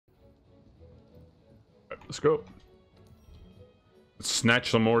Let's go. Let's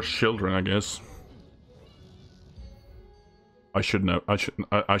snatch some more children, I guess. I shouldn't have.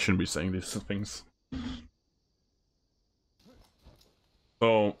 I shouldn't be saying these things.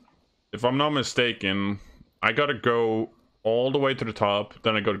 So, if I'm not mistaken, I gotta go all the way to the top,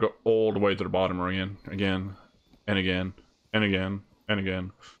 then I gotta go all the way to the bottom again, and again, and again, and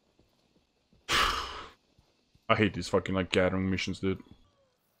again. I hate these fucking like gathering missions, dude.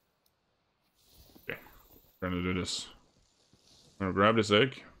 Okay, trying to do this. I'm gonna grab this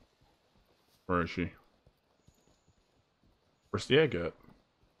egg. Where is she? Where's the egg at?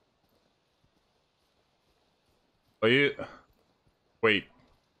 Wait.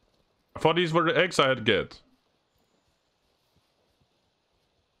 I thought these were the eggs I had to get.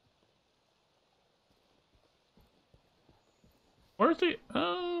 Where's the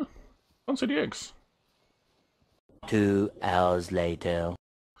don't see the eggs. 2 hours later.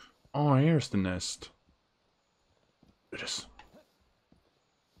 Oh, here's the nest. It is.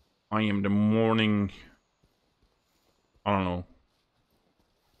 I am the morning. I don't know.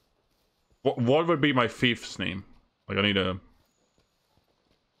 What would be my thief's name? Like I need a.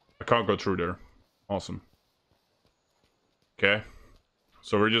 I can't go through there. Awesome. Okay.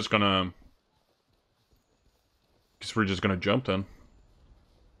 So we're just gonna. Guess we're just gonna jump then.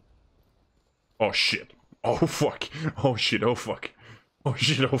 Oh shit. Oh fuck. Oh shit. Oh fuck. Oh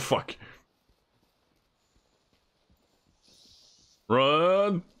shit. Oh fuck.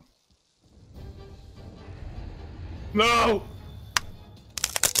 Run. No!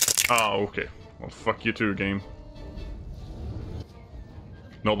 Oh, okay. Well, fuck you too, game.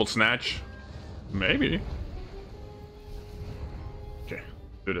 Nobel snatch? Maybe. Okay,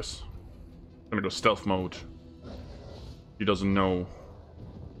 do this. I'm gonna go stealth mode. She doesn't know.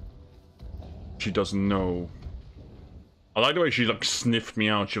 She doesn't know. I like the way she like sniffed me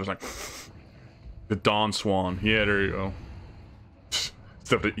out. She was like, the dawn swan. Yeah, there you go.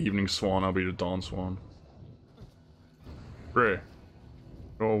 Instead of the evening swan, I'll be the dawn swan. Bray,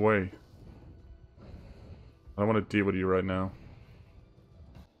 go away. I don't want to deal with you right now.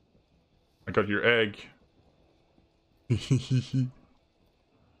 I got your egg.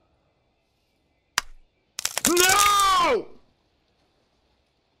 No!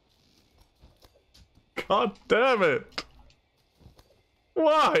 God damn it!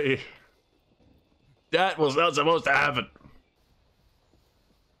 Why? That was not supposed to happen.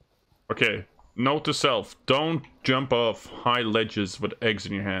 Okay. Note to self, don't jump off high ledges with eggs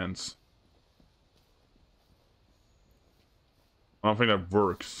in your hands. I don't think that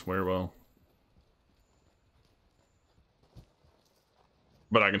works very well.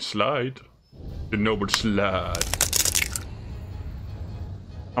 But I can slide. The Nobel slide.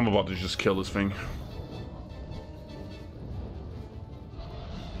 I'm about to just kill this thing.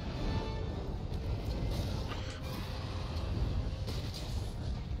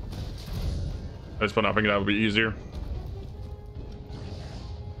 I just think that would be easier.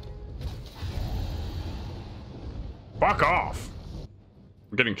 Fuck off!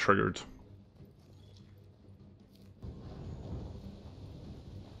 I'm getting triggered.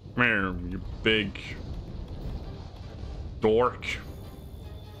 Come here, you big dork.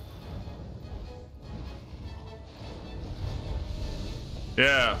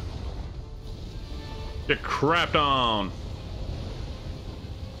 Yeah. Get crapped on.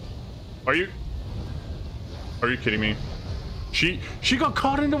 Are you kidding me? She got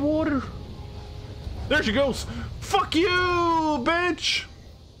caught in the water. There she goes. Fuck you, bitch.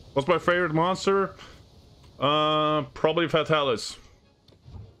 What's my favorite monster? Probably Fatalis.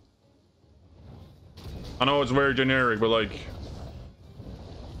 I know it's very generic, but like,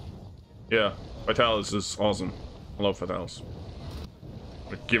 yeah, Fatalis is awesome. I love Fatalis.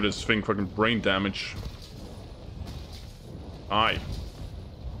 Like, give this thing fucking brain damage. Aye.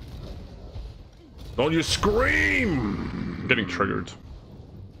 Don't you scream! I'm getting triggered.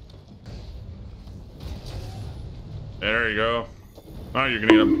 There you go. Oh, you're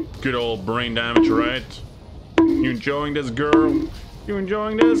gonna get a good old brain damage, right? You enjoying this, girl? You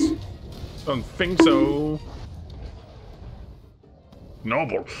enjoying this? Don't think so.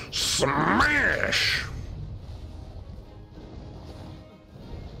 Noble smash!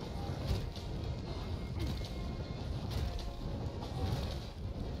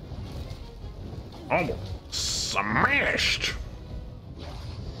 Noble smashed!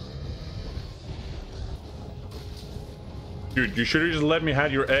 Dude, you should have just let me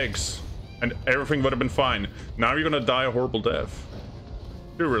have your eggs, and everything would have been fine. Now you're gonna die a horrible death.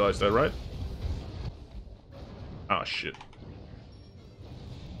 You realize that, right? Ah, shit.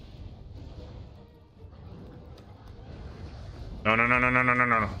 No, no, no, no, no, no, no,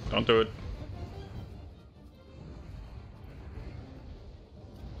 no. Don't do it.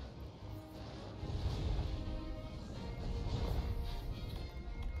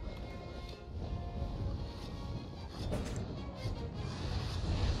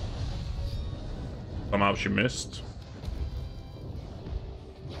 Somehow she missed.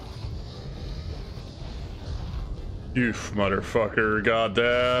 You motherfucker,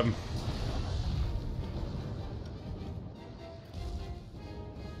 goddamn.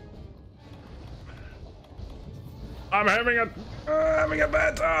 I'm having a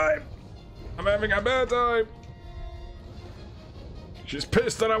bad time. I'm having a bad time. She's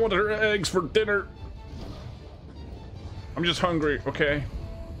pissed that I wanted her eggs for dinner. I'm just hungry, okay?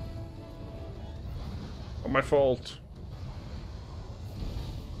 Not my fault.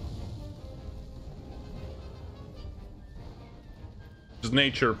 It's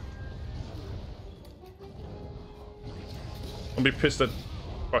nature. Don't be pissed at...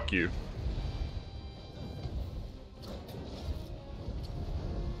 Fuck you.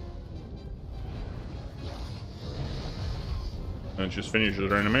 And just finishes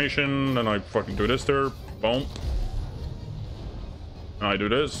her animation, then I fucking do this to her. Bonk. And I do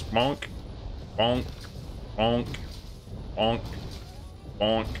this. Bonk. Bonk. Bonk. Bonk.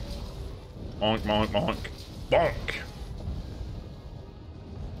 Bonk. Bonk, bonk, bonk. Bonk.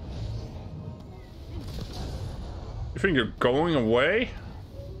 You think you're going away?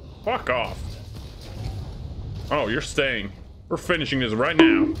 Fuck off. Oh, you're staying. We're finishing this right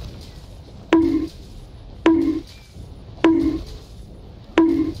now.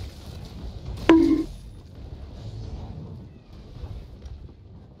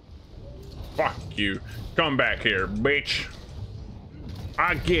 Fuck you. Come back here, bitch.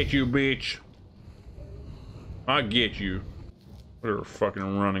 I get you, bitch. I get you. They're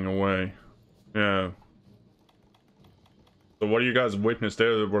fucking running away. Yeah. So what do you guys witnessed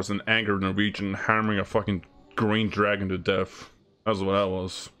there? There was an angry Norwegian hammering a fucking green dragon to death. That's what that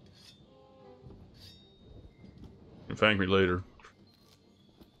was. You can thank me later.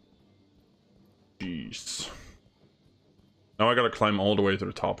 Jeez. Now I gotta climb all the way to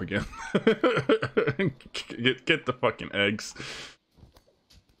the top again. get the fucking eggs.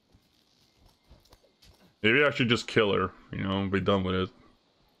 Maybe I should just kill her, you know, and be done with it.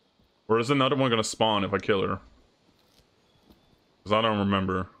 Or is another one gonna spawn if I kill her? Because I don't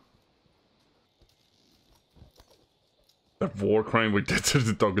remember. That war crime we did to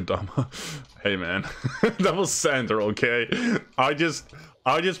the Dogodama. Hey man, that was Sander, okay? I just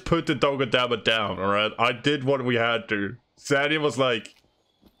put the Dogodama down, alright? I did what we had to. Sandy was like,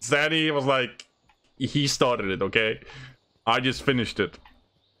 he started it, okay? I just finished it.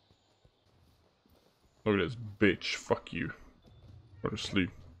 Look at this bitch, fuck you. Go to sleep.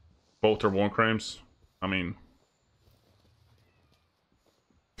 Both are war crimes. I mean,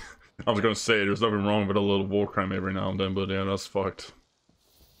 I was gonna say there's nothing wrong with a little war crime every now and then, but yeah, that's fucked.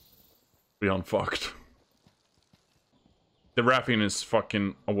 Beyond fucked. The raffian is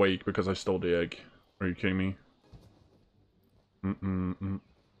fucking awake because I stole the egg. Are you kidding me? Can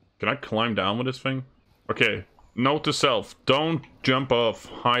I climb down with this thing? Okay, note to self, don't jump off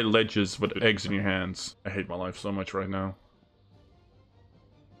high ledges with eggs in your hands. I hate my life so much right now.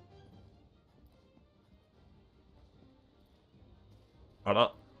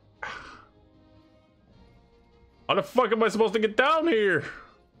 How the fuck am I supposed to get down here?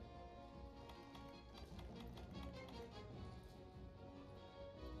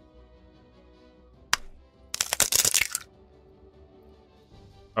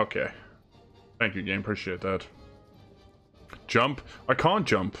 Okay. Thank you, game. Appreciate that. Jump? I can't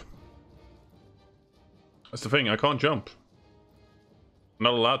jump. That's the thing. I can't jump. I'm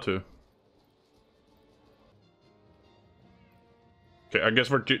not allowed to. Okay, I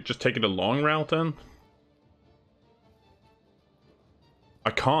guess we're just taking the long route then.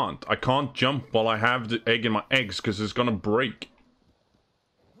 I can't jump while I have the egg in my eggs because it's gonna break.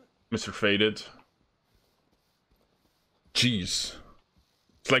 Mr. Faded. Jeez.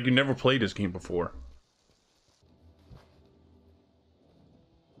 It's like you never played this game before.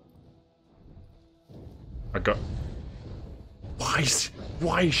 I got...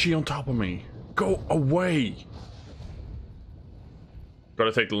 Why is she on top of me? Go away!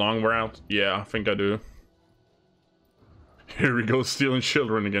 Gotta take the long route? Yeah, I think I do. Here we go, stealing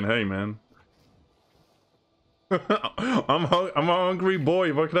children again. Hey, man. I'm a hungry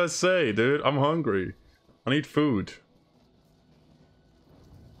boy. What can I say, dude? I'm hungry. I need food.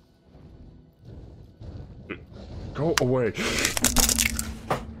 Go away.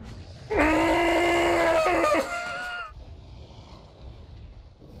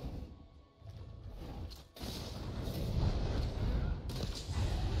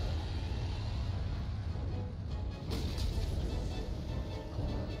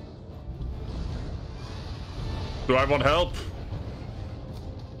 Do I want help?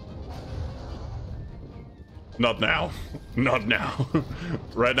 Not now. Not now.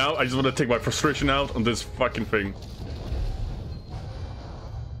 Right now, I just want to take my frustration out on this fucking thing.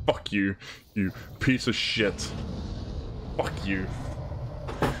 Fuck you, you piece of shit. Fuck you.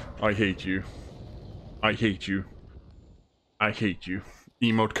 I hate you. I hate you. I hate you.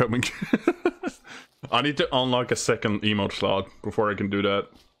 Emote coming. I need to unlock a second emote slot before I can do that.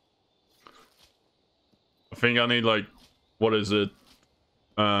 I think I need like, what is it?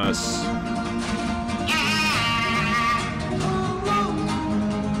 Yeah.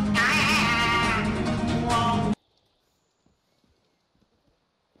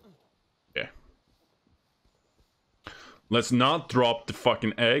 Let's not drop the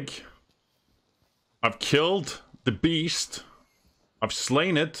fucking egg. I've killed the beast. I've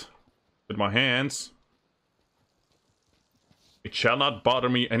slain it with my hands. It shall not bother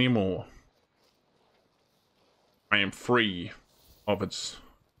me anymore. I am free of its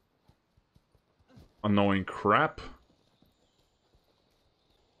annoying crap.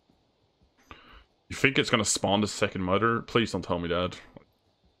 You think it's gonna spawn the second mother? Please don't tell me that. For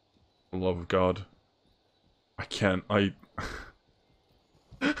the love of God. I can't, I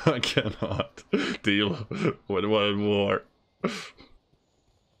cannot deal with one more.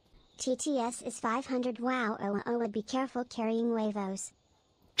 TTS is 500. Wow, oh, be careful carrying huevos.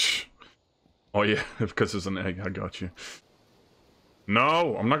 Oh yeah, because there's an egg, I got you.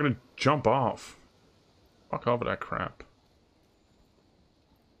 No, I'm not gonna jump off. Fuck off with that crap.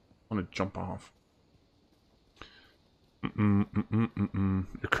 I wanna jump off. You're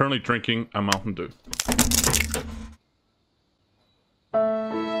currently drinking a Mountain Dew.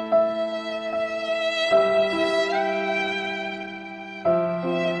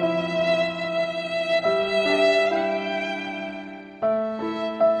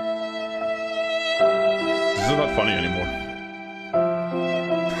 This is not funny anymore.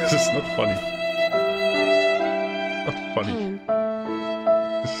 This is not funny. Not funny.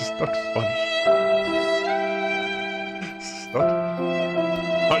 This is not funny. This is not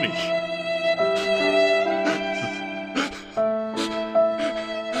funny.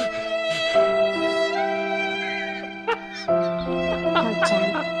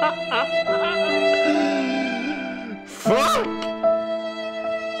 Fuck!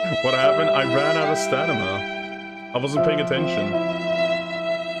 What happened? I ran out of stamina. I wasn't paying attention.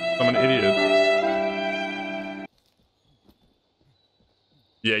 I'm an idiot.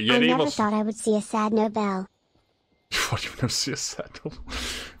 Yeah, Yeti I never was... thought I would see a sad Nobel. What, you never see a sad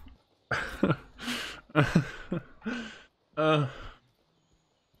Nobel?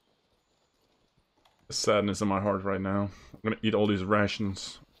 Sadness in my heart right now. I'm gonna eat all these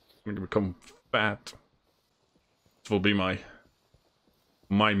rations. I'm gonna become fat. This will be my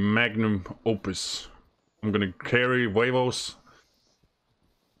magnum opus. I'm gonna carry huevos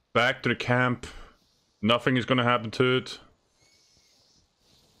back to the camp. Nothing is gonna happen to it.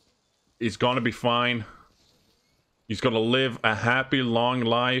 He's gonna be fine. He's gonna live a happy, long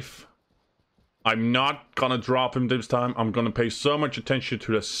life. I'm not gonna drop him this time. I'm gonna pay so much attention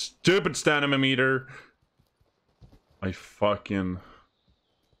to the stupid stamina meter. I'm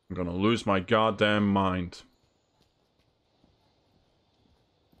gonna lose my goddamn mind.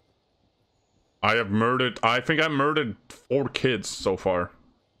 I think I murdered 4 kids so far.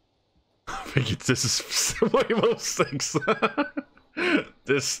 I think this is way more 6.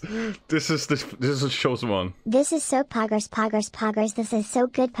 This is shows one. This is so poggers. This is so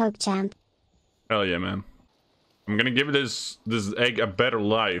good, PokeChamp. Hell yeah, man. I'm gonna give this egg a better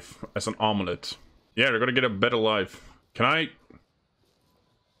life as an omelet. Yeah, they're gonna get a better life. Can I...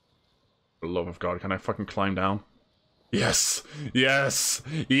 For the love of God, can I fucking climb down? Yes! Yes!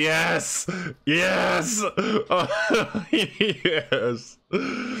 Yes! Yes! Oh, yes!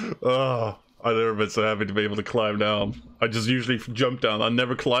 Oh, I've never been so happy to be able to climb down. I just usually jump down. I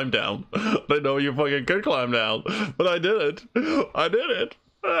never climb down. I know you fucking could climb down, but I did it. I did it.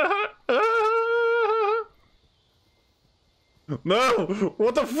 No!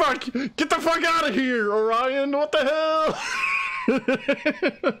 What the fuck? Get the fuck out of here, Orion! What the hell?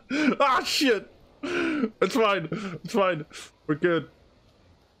 Ah, shit! It's fine. It's fine. We're good.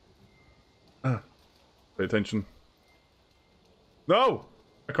 Pay attention. No!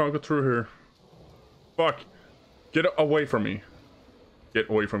 I can't go through here. Fuck. Get away from me. Get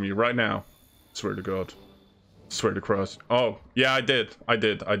away from me right now. Swear to God. Swear to cross. Oh, yeah, I did. I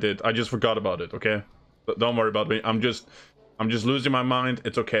just forgot about it, okay? But don't worry about me. I'm just losing my mind.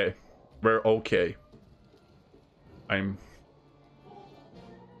 It's okay. We're okay.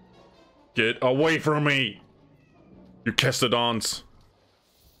 Get away from me! You Kestodons.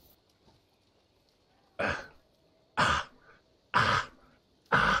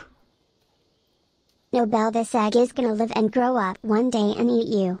 Nobel, this egg is gonna live and grow up one day and eat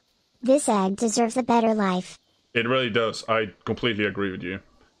you. This egg deserves a better life. It really does. I completely agree with you.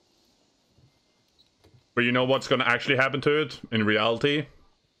 But you know what's gonna actually happen to it in reality?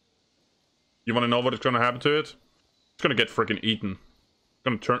 You wanna know what is gonna happen to it? It's gonna get freaking eaten.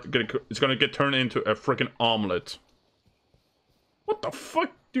 It's gonna get turned into a freaking omelet. What the fuck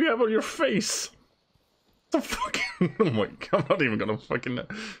do you have on your face? What the fuck? Oh my god, I'm not even gonna fucking...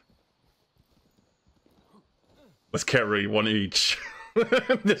 Let's carry one each.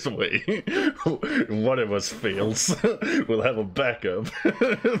 This way. One of us fails. We'll have a backup.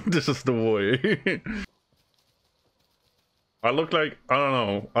 This is the way. I look like, I don't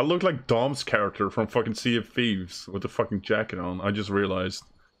know, I look like Dom's character from fucking Sea of Thieves with the fucking jacket on. I just realized.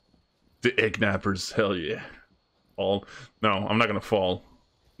 The egg nappers, hell yeah. Fall. No, I'm not gonna fall.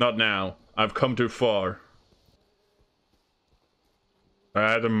 Not now. I've come too far.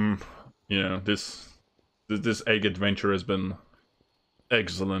 Adam, you know, this egg adventure has been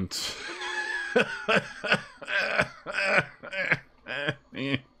excellent.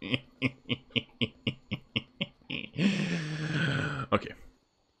 Okay.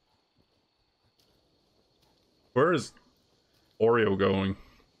 Where is Oreo going?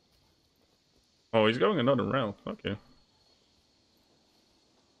 Oh, he's going another round. Okay.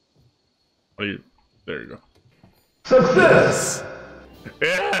 What are you? There you go. Success!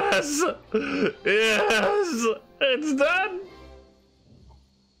 Yes! Yes! It's done!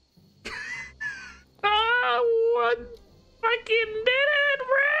 What? Fucking did it,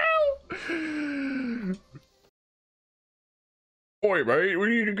 bro! Oi, mate, we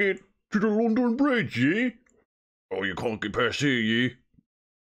need to get to the London Bridge, yeah? Oh, you can't get past here, yeah?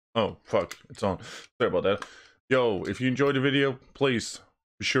 Oh, fuck, it's on. Sorry about that. Yo, if you enjoyed the video, please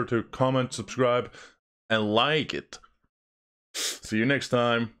be sure to comment, subscribe, and like it. See you next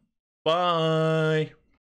time. Bye!